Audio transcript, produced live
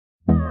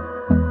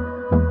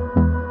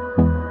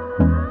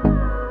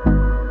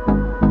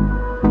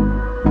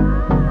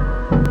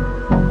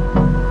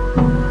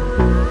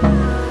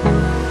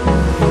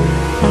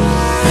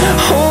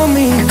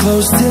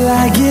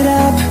I get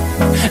up.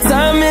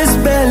 Time is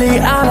barely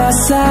on our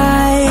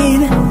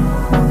side.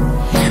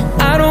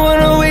 I don't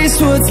wanna waste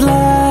what's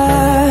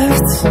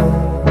left.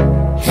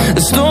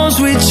 The storms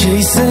we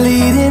chase are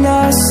leading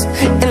us,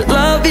 and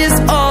love is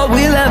all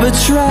we'll ever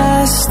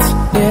trust.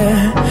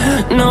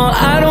 Yeah, no,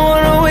 I don't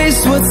wanna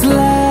waste what's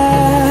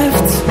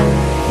left.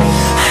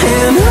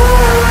 And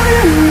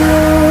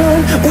on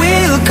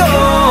we'll go,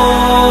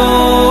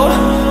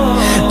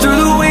 through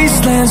the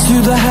wastelands,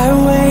 through the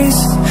highways,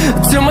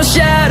 till my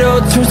shadow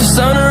turns to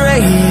sun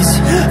rays.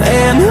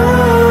 And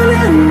on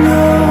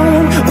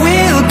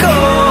we'll go,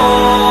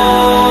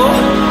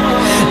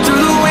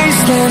 through the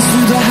wastelands,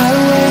 through the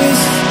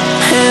highways,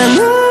 and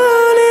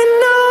on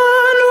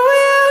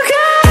we'll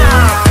go.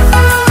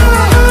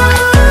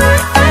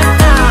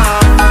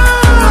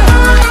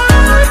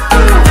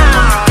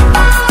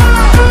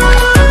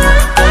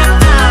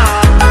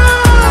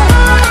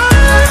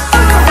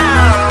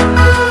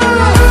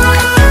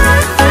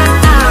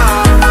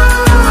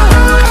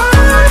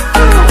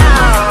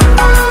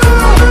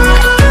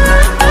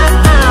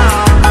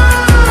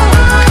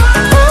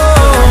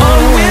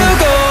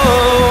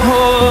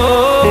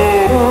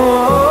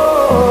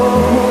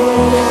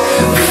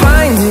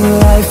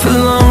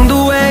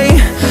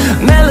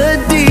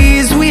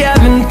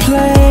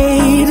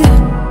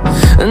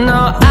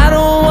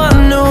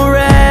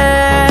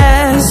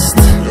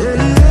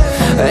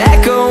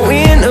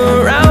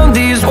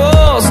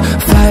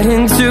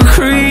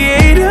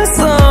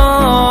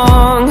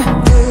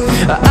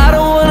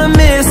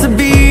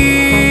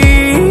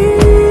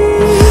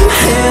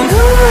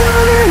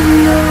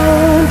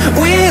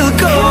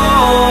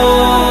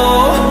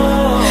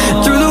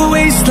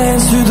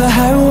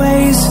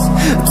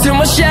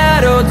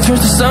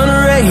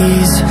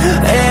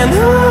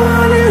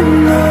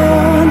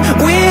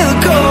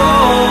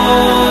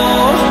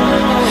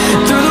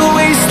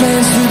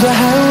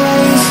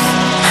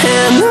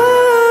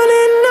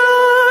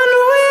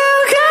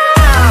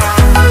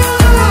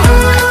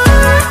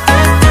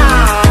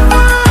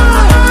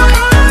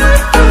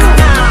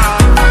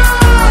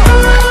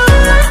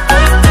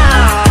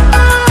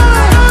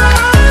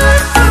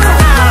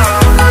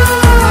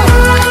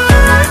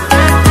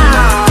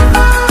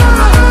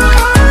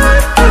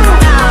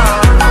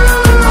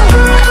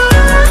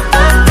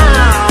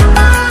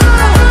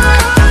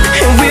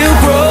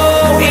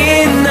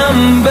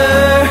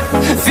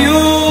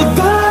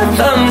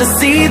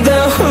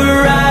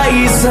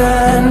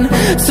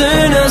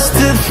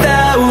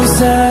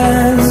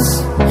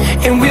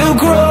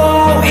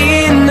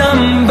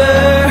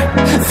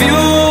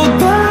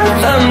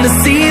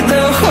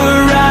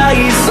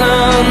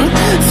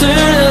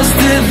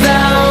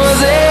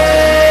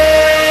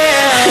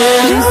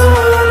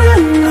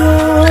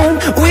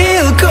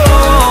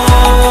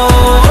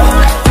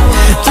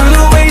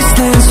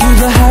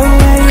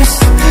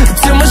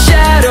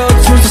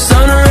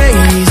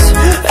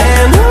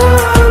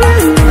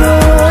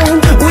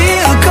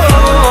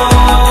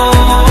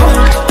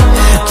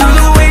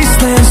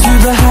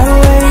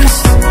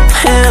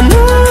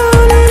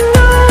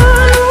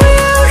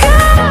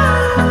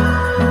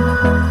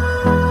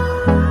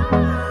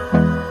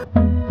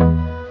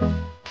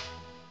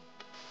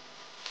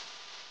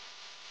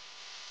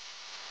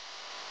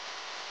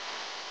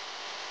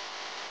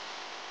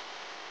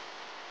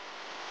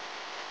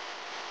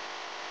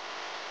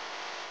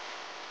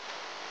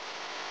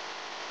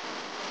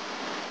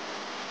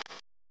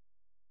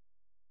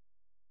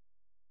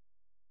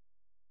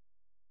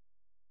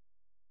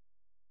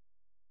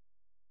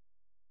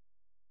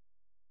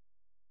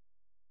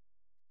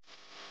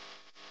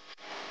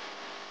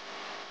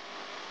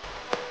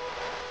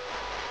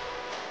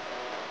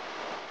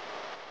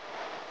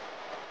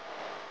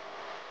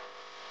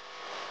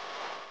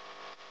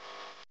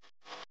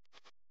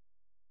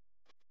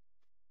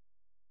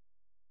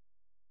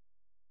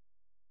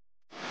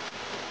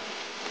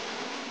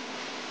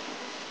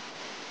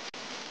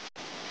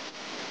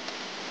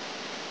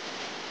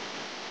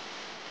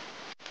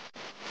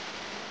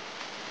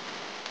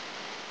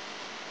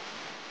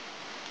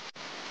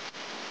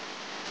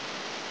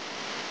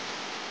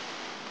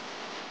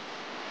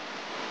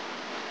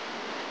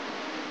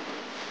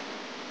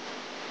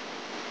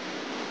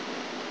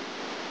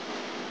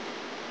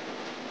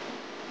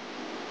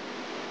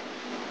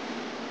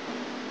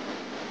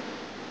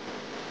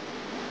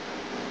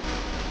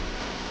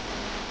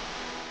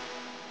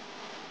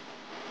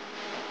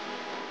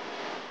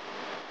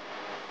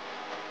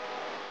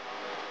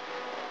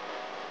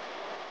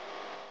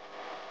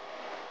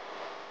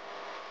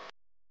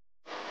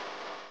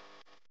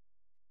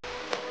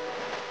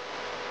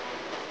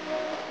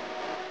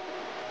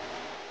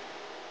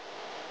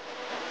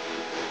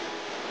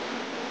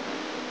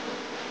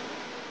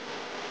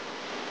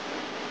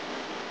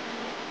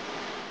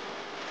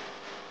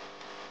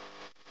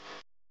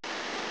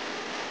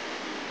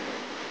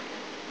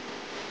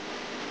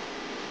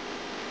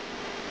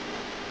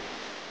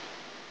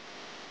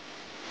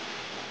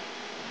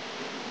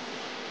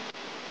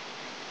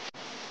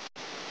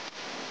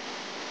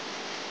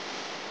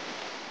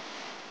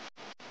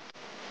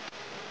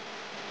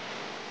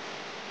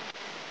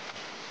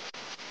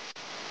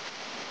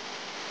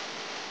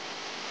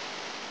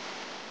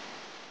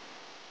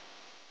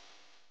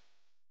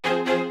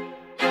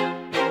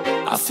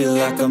 feel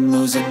like I'm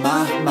losing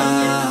my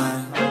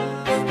mind.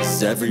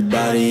 Is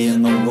everybody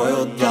in the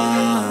world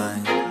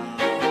blind?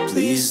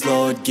 Please,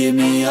 Lord, give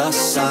me a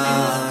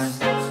sign,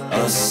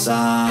 a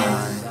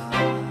sign.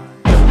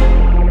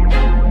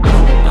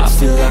 I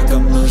feel like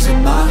I'm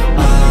losing my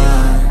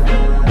mind.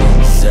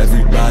 Is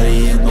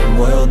everybody in the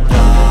world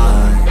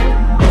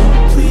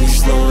blind?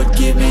 Please, Lord,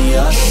 give me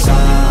a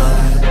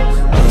sign,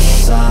 a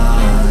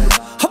sign.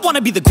 I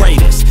wanna be the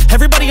greatest.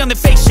 Everybody on the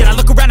fake shit. I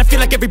look around and feel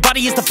like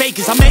everybody is the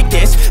fakest. I make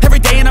this every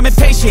day and I'm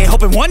impatient,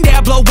 hoping one day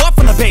I blow up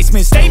from the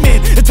basement.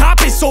 Statement, the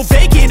top is so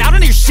vacant. I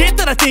don't hear shit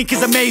that I think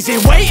is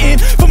amazing. Waiting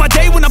for my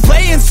day when I'm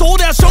playing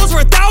sold out shows for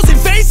 1,000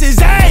 faces.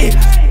 Hey,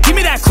 give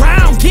me that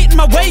crown, get in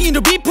my way and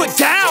to be put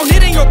down.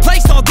 It ain't your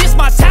place, all this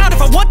my town.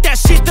 If I want that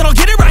shit, then I'll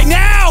get it right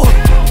now.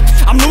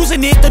 I'm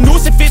losing it, the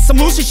noose it fits. I'm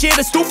losing shit,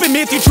 a stupid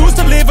myth. You choose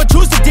to live or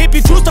choose to dip.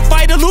 You choose to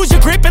fight or lose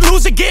your grip and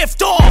lose a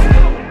gift.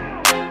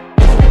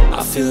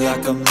 I feel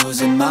like I'm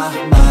losing my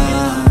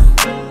mind.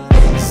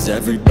 Is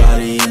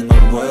everybody in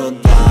the world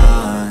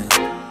blind?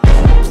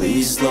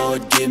 Please,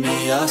 Lord, give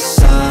me a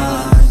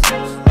sign,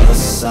 a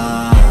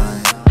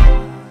sign.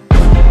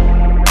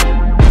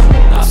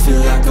 I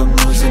feel like I'm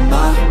losing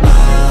my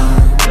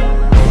mind.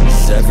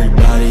 Is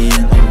everybody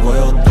in the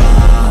world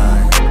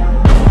blind?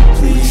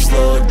 Please,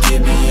 Lord,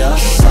 give me a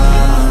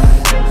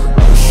sign,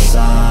 a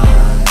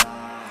sign.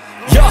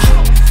 Yeah.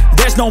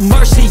 There's no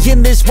mercy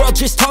in this world,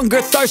 just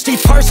hunger-thirsty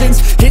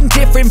persons in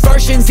different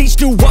versions. Each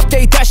new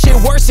update, that shit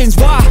worsens.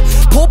 Why?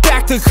 Pull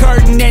back the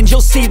curtain and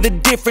you'll see the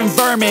different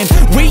vermin.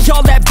 We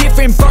all have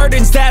different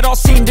burdens that all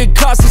seem to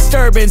cause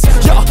disturbance.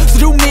 Yo, so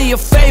do me a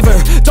favor,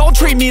 don't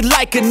treat me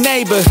like a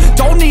neighbor.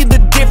 Don't need the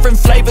different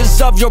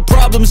flavors of your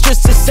problems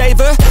just to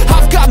savor.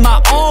 I've got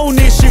my own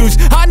issues,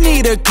 I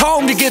need a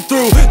comb to get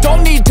through.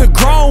 Don't need to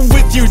groan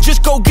with you,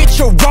 just go get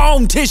your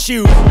own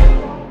tissue.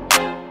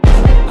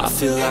 I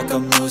feel like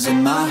I'm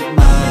losing my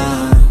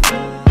mind.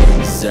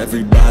 Is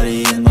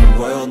everybody in the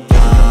world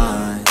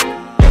blind?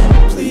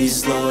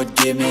 Please, Lord,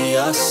 give me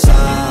a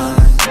sign,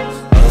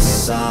 a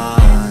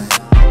sign.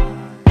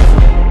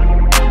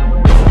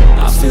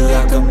 I feel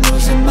like I'm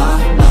losing my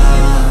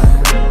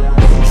mind.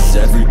 Is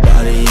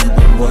everybody in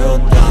the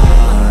world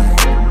blind?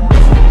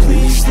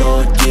 Please,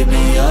 Lord, give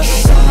me a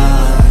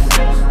sign,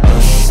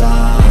 a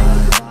sign.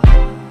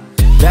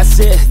 That's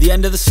it, the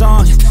end of the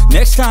song.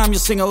 Next time you'll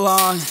sing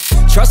along.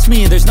 Trust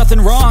me, there's nothing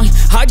wrong.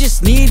 I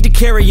just need to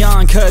carry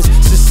on, cause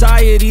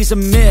society's a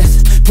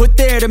myth put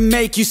there to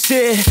make you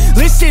sit.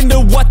 Listen to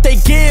what they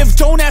give,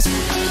 don't ask.